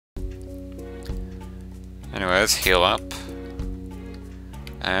Anyways, heal up.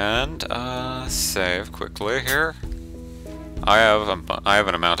 And, save quickly here. I have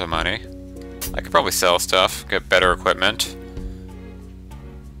an amount of money. I could probably sell stuff, get better equipment.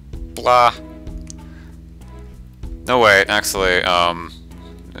 Blah. No, wait, actually,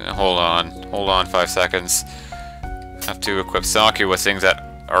 hold on 5 seconds. Have to equip Saki with things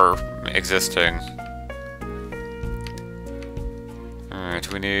that are existing. Alright,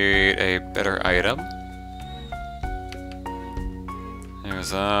 we need a better item. There's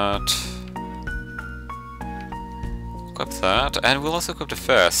that. Equip that, and we'll also equip the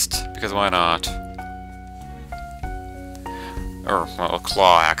fist, because why not? Or, well, a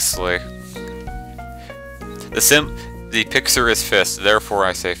claw, actually. The picture is fist, therefore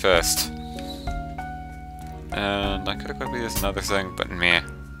I say fist. And I could equip this another thing, but meh.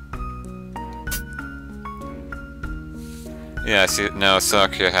 Yeah, see, now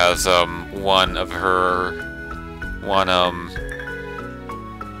Sakya has, one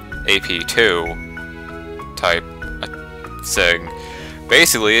AP2 type thing.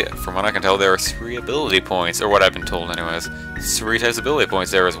 Basically, from what I can tell, there are 3 ability points, or what I've been told anyways. 3 types of ability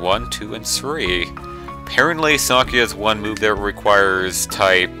points. There is 1, 2, and 3. Apparently, Sakya's one move that requires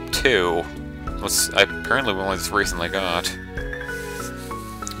type 2. Apparently we only just recently got.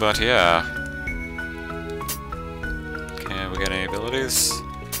 But yeah. Can we get any abilities?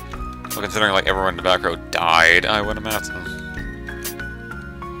 Well, considering like everyone in the back row died, I would imagine.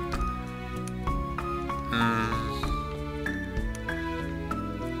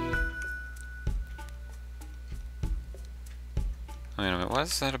 Wait a minute, what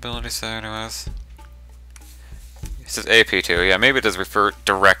does that ability say anyways? It says AP2, yeah, maybe it does refer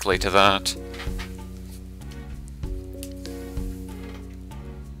directly to that.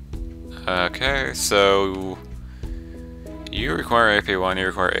 Okay, so you require AP1, you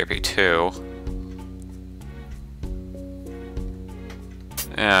require AP2.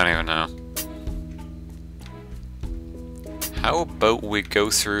 Yeah, I don't even know. How about we go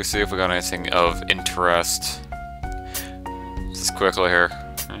through, see if we got anything of interest. Just quickly here.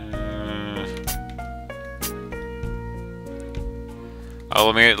 I'll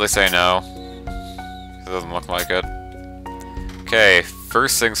immediately say no. It doesn't look like it. Okay,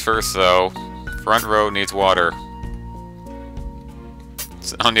 first things first though. Front row needs water.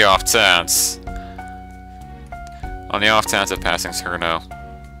 It's on the off chance. On the off chance of passing Cerno.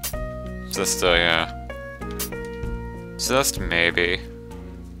 Just, yeah. Just maybe.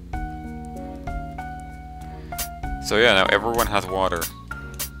 So yeah, now everyone has water.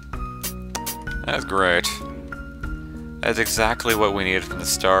 That's great. That's exactly what we needed from the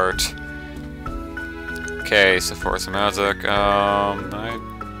start. Okay, so for some magic,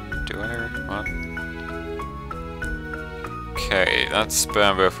 what? Okay, that's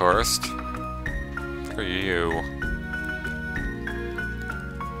bamboo first. For you.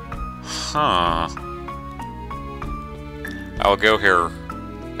 Huh. I'll go here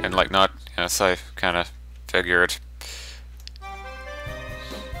and like not, yes, I kinda figured.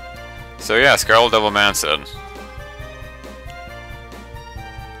 So yeah, Scarlet Devil Manson.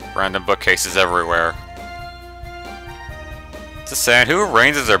 Random bookcases everywhere. Just saying, who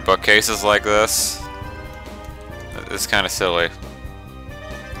arranges their bookcases like this? It's kind of silly.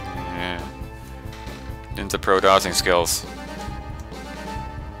 Yeah. Ninja Pro dodging skills.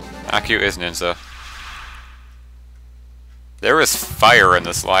 Aku is ninja. There is fire in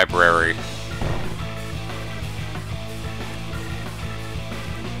this library.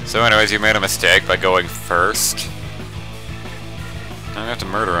 So anyways, you made a mistake by going first. I'm gonna have to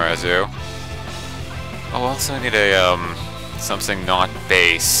murderize you. Oh, also I need a, something not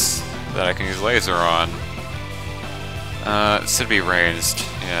base that I can use laser on. It should be ranged,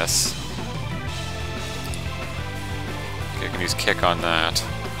 yes. Okay, I can use kick on that.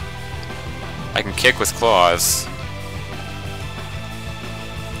 I can kick with claws.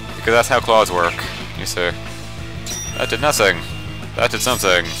 Because that's how claws work, you see. That did nothing. That did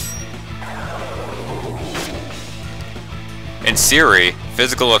something. In theory,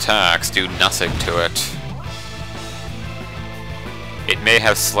 physical attacks do nothing to it. It may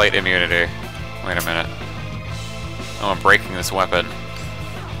have slight immunity. Wait a minute. Oh, I'm breaking this weapon.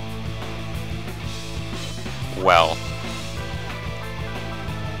 Well.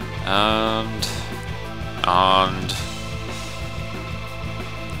 And...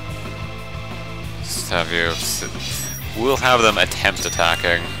 Just have you... We'll have them attempt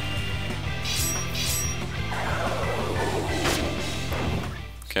attacking.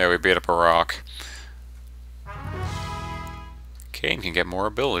 Okay, we beat up a rock. Kane can get more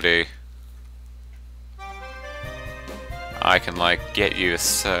ability. I can, like, get you a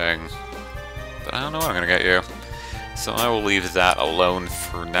thing. but I don't know what I'm gonna get you. So I will leave that alone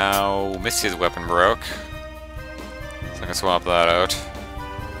for now. Misty's weapon broke. So I can swap that out.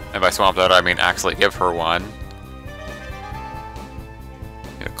 And by swap that out, I mean actually give her one.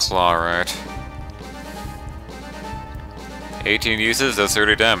 Get a claw, right? 18 uses, does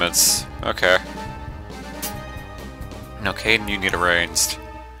 30 damage. Okay. No, Caden, you need a ranged.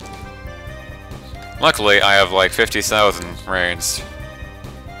 Luckily, I have like 50,000 ranged.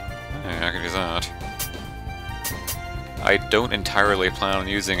 Yeah, I can use that. I don't entirely plan on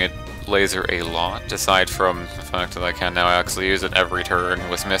using it laser a lot, aside from the fact that I can now actually use it every turn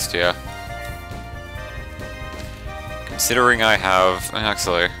with Mystia. Considering I have...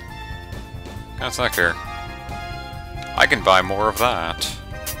 actually... Got a sec here. I can buy more of that.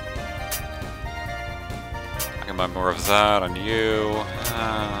 I can buy more of that on you.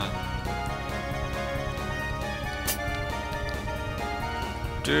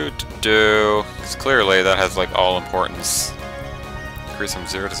 Because clearly that has like all importance. Increase from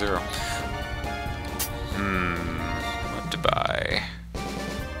 0 to 0. What to buy?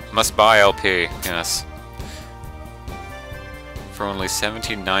 Must buy LP, yes. For only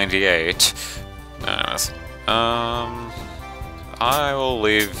 1798. Anyways. I will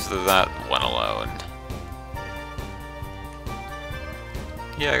leave that one alone.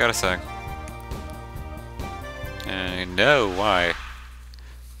 Yeah, I gotta say. No, why?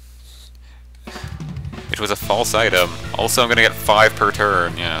 It was a false item. Also, I'm gonna get 5 per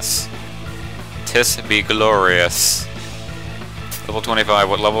turn, yes. Tis be glorious. Level 25,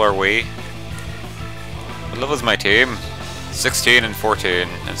 what level are we? What level is my team? 16 and 14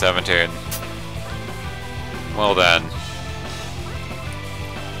 and 17. Well then.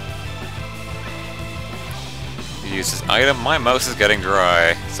 Use this item. My mouse is getting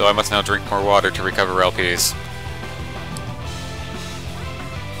dry, so I must now drink more water to recover LPs.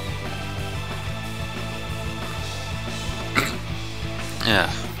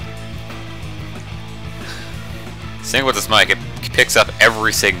 Yeah. Thing with this mic, it picks up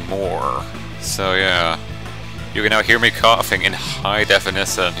everything more. So yeah. You can now hear me coughing in high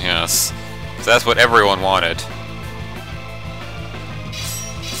definition, yes. So that's what everyone wanted.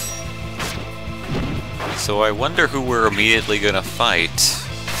 So I wonder who we're immediately gonna fight.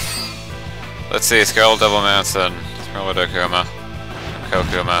 Let's see, Skull Devil Manson, Scarlet-Okuma,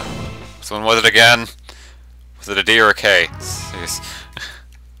 Kokuma. Which one was it again? Was it a D or a K? Jeez.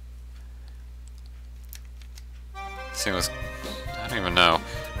 This thing was... I don't even know.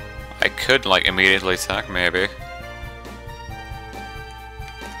 I could, like, immediately attack, maybe.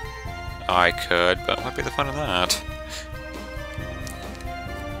 I could, but what would be the fun of that?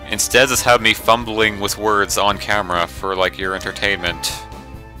 Instead, just have me fumbling with words on camera for, like, your entertainment.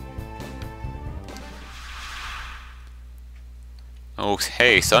 Oh,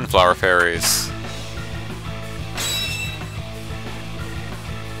 hey, Sunflower Fairies.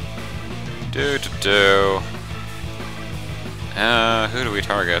 Who do we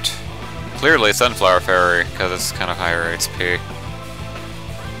target? Clearly Sunflower Fairy, because it's kind of higher HP.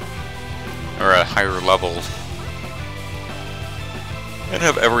 Or a higher level. And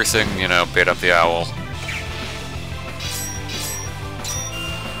have everything, you know, bait up the owl.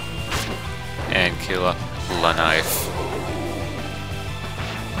 And kill a knife.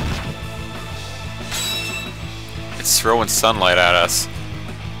 It's throwing sunlight at us.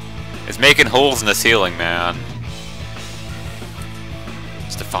 It's making holes in the ceiling, man.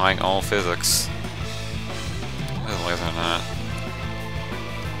 It's defying all physics. What is laser on that?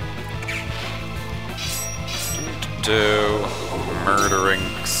 Murdering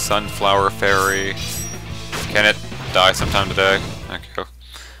Sunflower Fairy. Can it die sometime today? Thank you.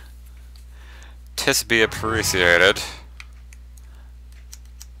 Tis be appreciated.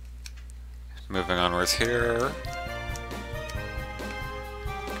 Moving onwards here.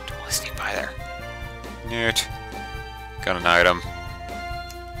 Totally sneak by there. Neat. Got an item.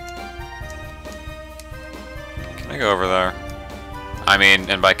 Can I go over there? I mean,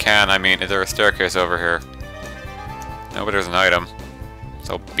 and by can, I mean, is there a staircase over here? No, but there's an item.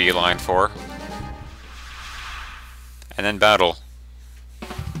 So beeline for. And then battle.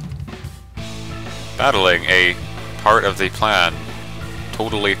 Battling, a part of the plan.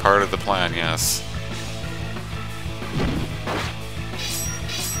 Totally part of the plan, yes.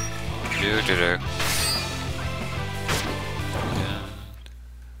 Yeah.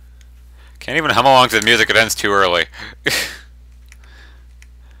 Can't even hum along to the music, it ends too early.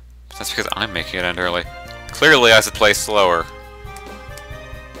 That's because I'm making it end early. Clearly I have to play slower.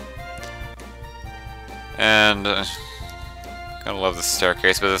 And gotta love the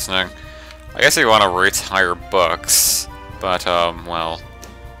staircase positioning. I guess if you want to reach higher books, but well.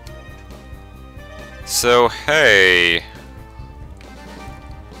 So, hey...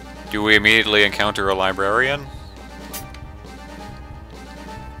 Do we immediately encounter a librarian?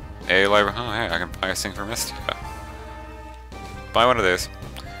 A library... Oh, hey, I can buy a thing for Mystia. Buy one of these.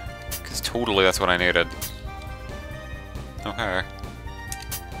 Because totally that's what I needed. Okay.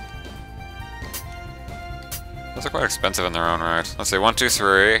 Those are quite expensive in their own right. Let's see, 1, 2,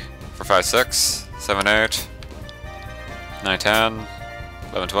 3, 4, 5, 6, 7, 8, 9, 10,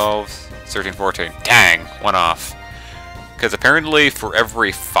 11, 12, 13, 14. Dang! One off. Because apparently for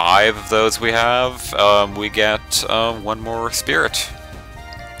every 5 of those we have, we get 1 more spirit.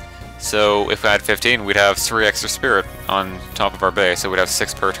 So if we had 15, we'd have 3 extra spirit on top of our base, so we'd have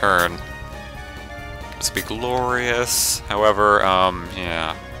 6 per turn. This would be glorious. However,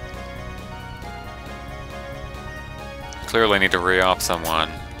 yeah. Clearly need to re-op someone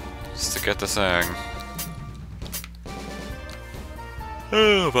just to get this thing.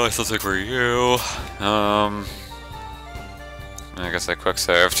 Oh, but I still think for you. I guess I quick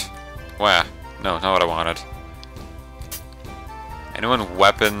saved. Wow, no, not what I wanted. Anyone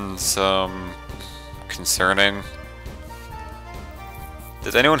weapons concerning?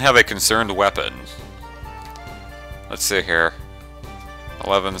 Does anyone have a concerned weapon? Let's see here.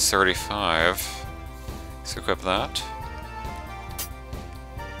 1135. Let's equip that.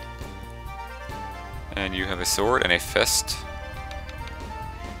 And you have a sword and a fist.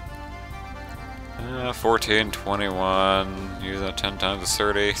 14, 21. Use that 10 times as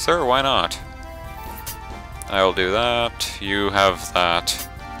 30. Sir, why not? I will do that. You have that.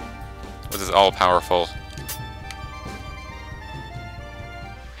 This is all powerful.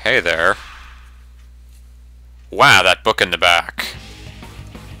 Hey there. Wow, that book in the back.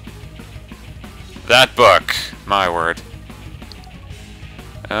 That book. My word.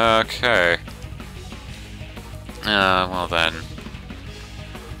 Okay. Well then.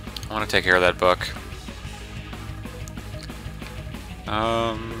 I want to take care of that book.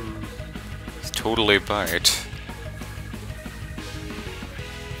 It's totally bite.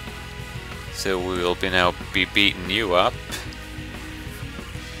 So we'll now be beating you up.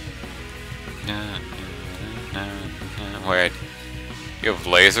 Wait. You have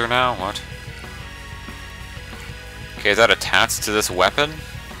laser now? What? Okay, is that attached to this weapon?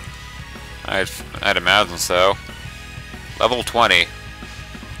 I'd imagine so. Level 20.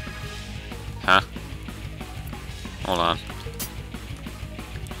 Huh? Hold on.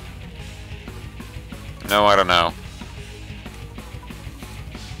 No, I don't know.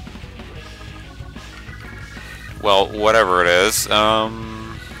 Well, whatever it is,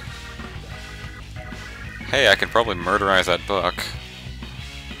 hey, I can probably murderize that book.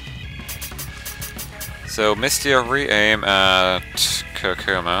 So, Mystia, re-aim at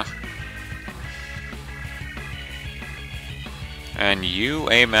Kokuma. And you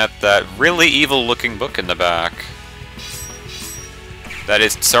aim at that really evil-looking book in the back. That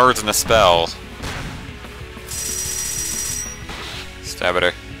is Swords and a Spell. Stab at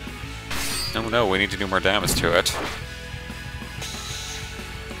her. Oh no, we need to do more damage to it.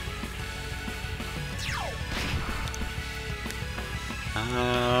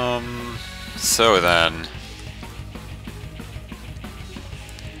 So then.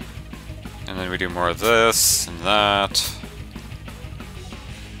 And then we do more of this and that.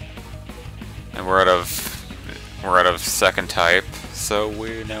 And we're out of second type, so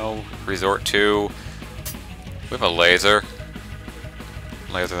we now resort to. We have a laser.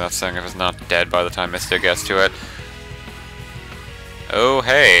 Laser that thing if it's not dead by the time Mystia gets to it. Oh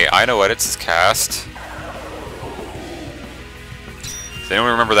hey, I know what it's cast. Does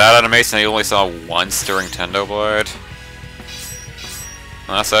anyone remember that animation that you only saw once during Tendo Blade?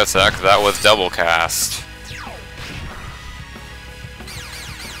 Last I checked, that was double cast.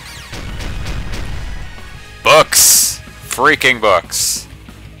 Books! Freaking books!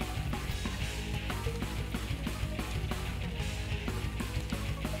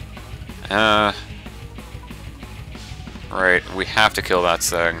 Right, we have to kill that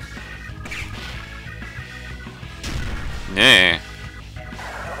thing. Nah.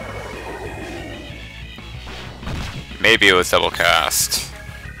 Maybe it was double cast.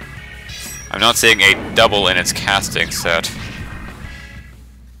 I'm not seeing a double in its casting set.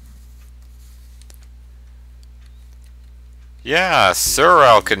 Yeah, sir,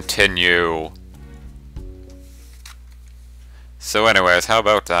 I'll continue. So anyways, how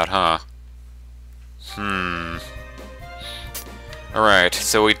about that, huh? Alright,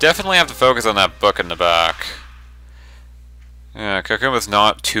 so we definitely have to focus on that book in the back. Yeah, Kokuma's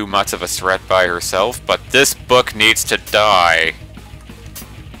not too much of a threat by herself, but this book needs to die.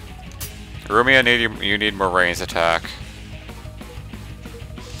 Rumia, you need more ranged attack.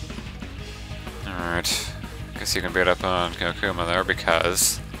 Alright. Guess you can beat up on Kokuma there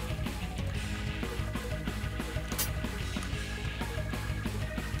because...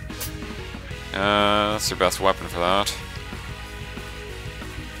 that's your best weapon for that.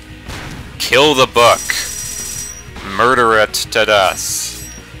 Kill the book! Murder it to dust!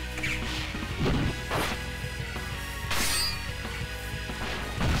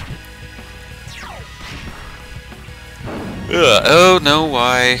 Ugh, oh no,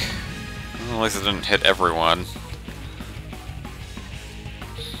 why? Well, at least it didn't hit everyone.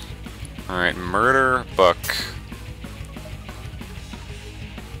 Alright, murder book.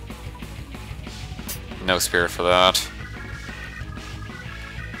 No spirit for that.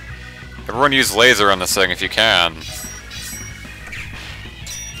 Everyone use laser on this thing if you can.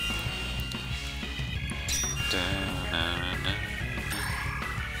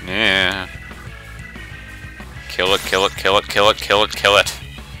 Yeah. Kill it, kill it, kill it, kill it, kill it, kill it.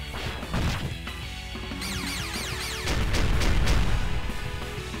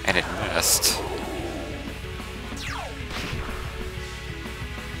 And it missed.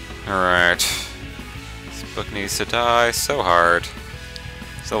 Alright. This book needs to die so hard.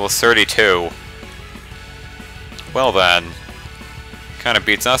 It's level 32. Well then. Kinda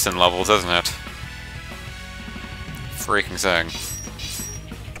beats us in levels, doesn't it? Freaking thing.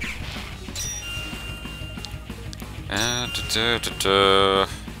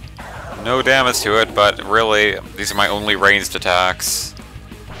 No damage to it, but really, these are my only ranged attacks.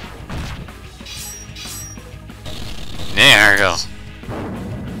 There we go.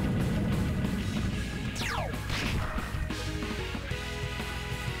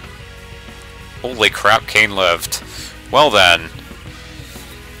 Holy crap, Kane lived. Well then.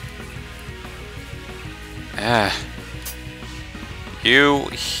 You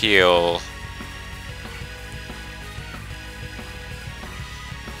heal.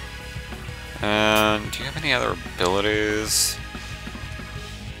 And do you have any other abilities?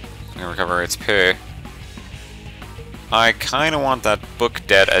 I'm gonna recover HP. I kinda want that book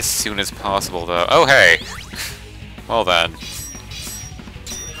dead as soon as possible though. Oh hey! Well then.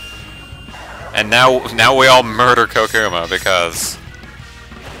 And now we all murder Kokuma because...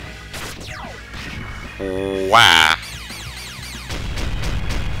 Wow.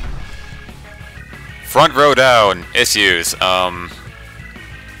 Front row down. Issues.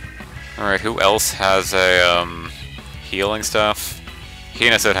 Alright, who else has a, healing stuff?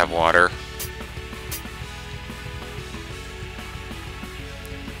 Hina should have water.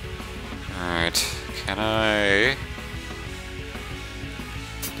 Alright, can I...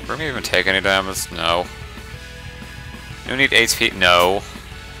 Did we even take any damage? No. Do we need HP? No.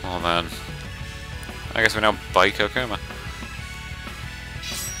 Well then. I guess we now bite Kokuma.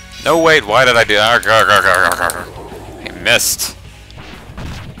 No, wait, why did I do that? I missed.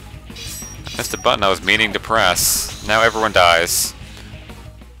 I missed a button I was meaning to press. Now everyone dies.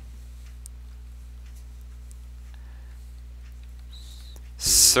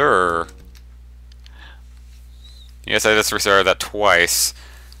 Sir. Yes, I just restarted that twice.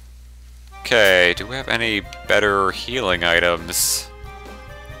 Okay, do we have any better healing items?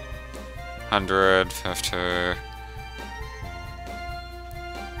 150...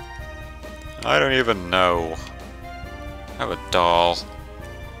 I don't even know. I have a doll.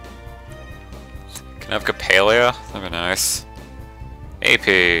 Can I have Capalia? That'd be nice.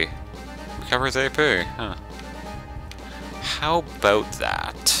 AP. Recovers AP, huh. How about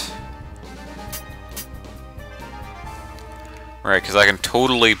that? Right, because I can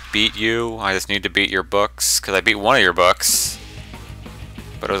totally beat you. I just need to beat your books. Because I beat one of your books.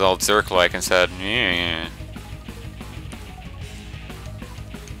 But it was all Zerk-like and said, yeah.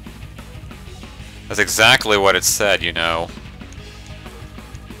 That's exactly what it said, you know.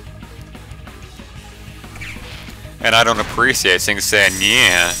 And I don't appreciate things saying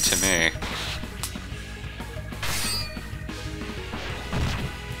yeah to me.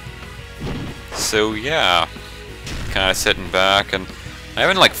 So yeah. Kinda sitting back and I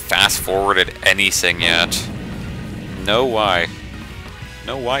haven't like fast forwarded anything yet. No why.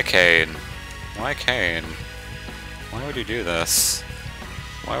 No why Kane? Why Kane? Why would you do this?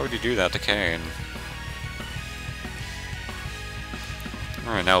 Why would you do that to Kane?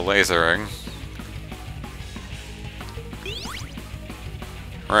 Alright, now lasering.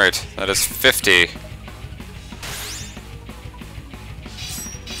 Right, that is 50.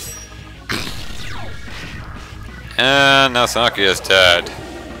 And now Saki is dead.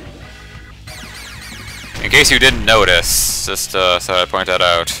 In case you didn't notice, just thought I'd point that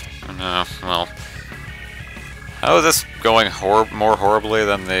out. Well. How is this going more horribly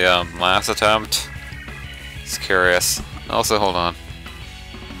than the last attempt? It's curious. Also, hold on.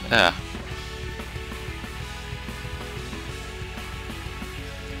 Yeah.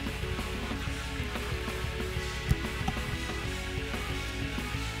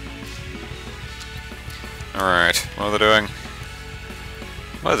 Alright, what are they doing?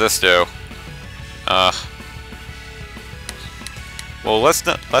 What does this do? Well, let's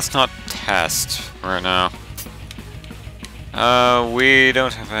not test right now. We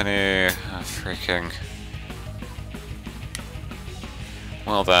don't have any freaking.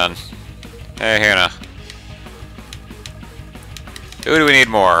 Well then, hey Hannah, who do we need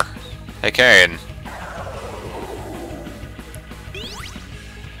more? Hey Kane.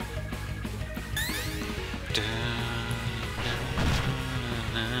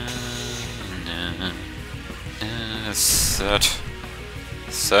 Set.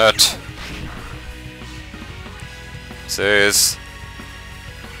 Says.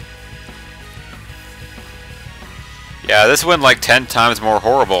 Yeah, this went like 10 times more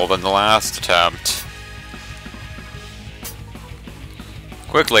horrible than the last attempt.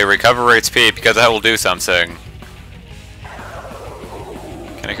 Quickly, recover HP, because that will do something.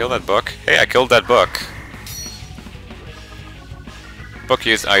 Can I kill that book? Hey, I killed that book. Book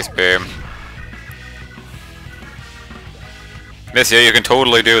used Ice Beam. Miss you can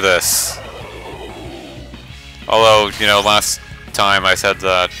totally do this. Although, you know, last time I said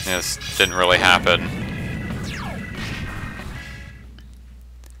that this didn't really happen.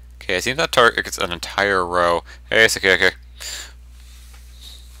 Okay, it seems that target's an entire row. Hey, it's okay.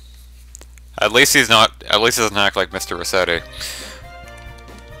 At least he's not. At least he doesn't act like Mr. Rossetti.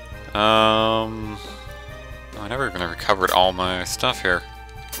 Oh, I never even recovered all my stuff here.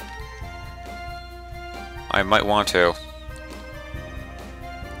 I might want to.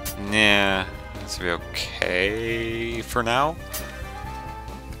 Nah, this will be okay for now.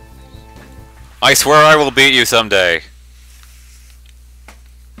 I swear I will beat you someday.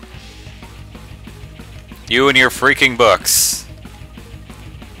 You and your freaking books.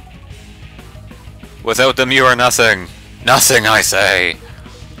 Without them you are nothing. Nothing, I say.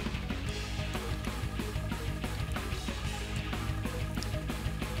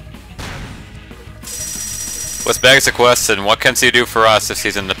 Which begs the question, what can she do for us if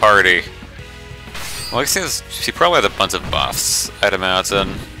she's in the party? Well, she probably has a bunch of buffs, I'd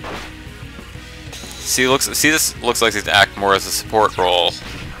imagine. This looks like she's act more as a support role.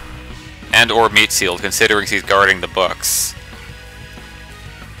 And or meat shield, considering she's guarding the books.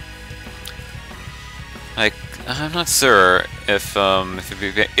 Like, I'm not sure if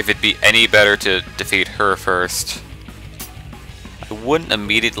it'd be any better to defeat her first. I wouldn't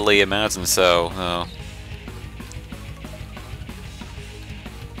immediately imagine so, though.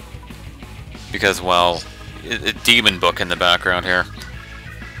 Because, well, a demon book in the background here.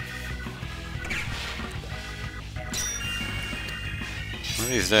 One of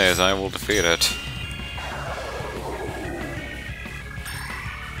these days, I will defeat it.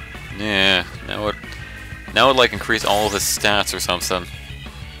 Yeah, now it like increase all of his stats or something.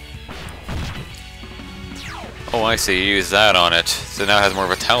 Oh, I see. You use that on it, so now it has more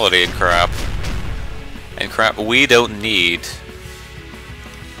vitality and crap. And crap we don't need.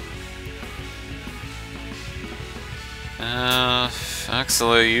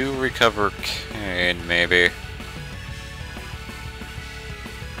 Actually, you recover Kane, maybe.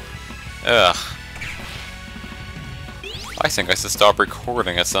 Ugh. I think I should stop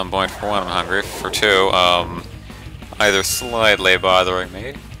recording at some point. For one, I'm hungry. For two, either slightly bothering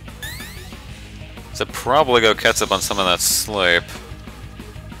me. So probably go catch up on some of that sleep.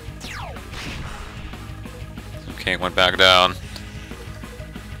 Okay, went back down.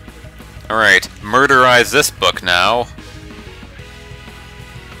 Alright, murderize this book now.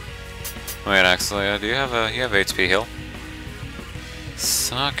 Wait, actually, do you have HP heal?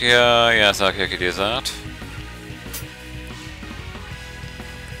 Sakya, yeah, Sakya could use that.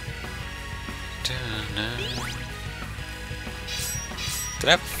 Did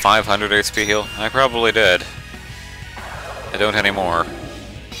I have 500 HP heal? I probably did. I don't anymore.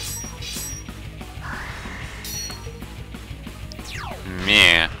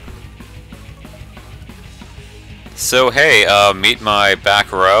 Meh. So hey, meet my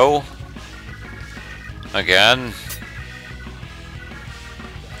back row. Again.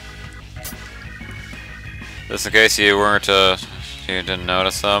 Just in case you weren't, you didn't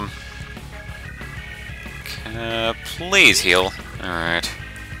notice them. Please heal. Alright.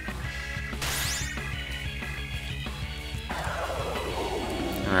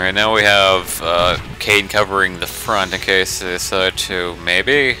 Alright, now we have, Kane covering the front in case they decide to,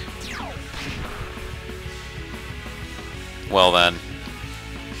 maybe? Well then.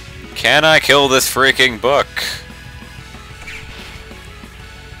 Can I kill this freaking book?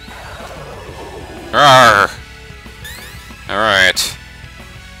 Arrgh! Alright.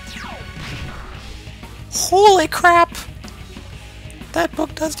 Holy crap! That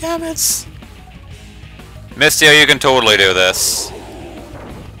book does damage! Mistio, you can totally do this.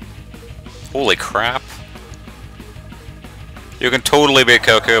 Holy crap. You can totally beat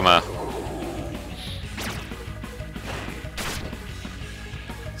Kokuma.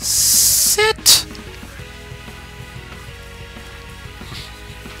 Sit!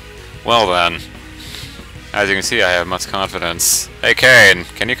 Well then. As you can see, I have much confidence. Hey Kane,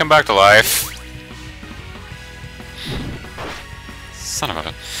 can you come back to life? Son of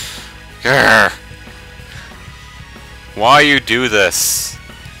a... Grr. Why you do this?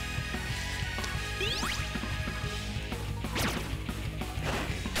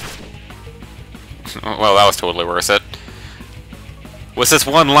 Well, that was totally worth it. With this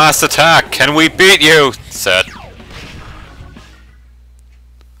one last attack, can we beat you? Set.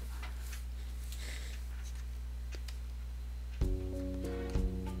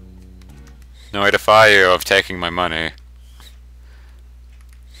 No, I defy you of taking my money.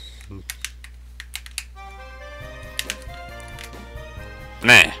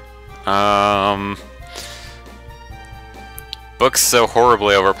 Nah. Book's so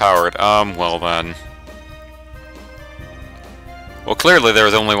horribly overpowered. Well then. Well, clearly there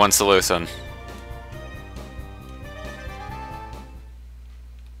was only one solution.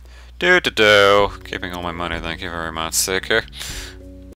 Do. Keeping all my money, thank you very much, Seeker.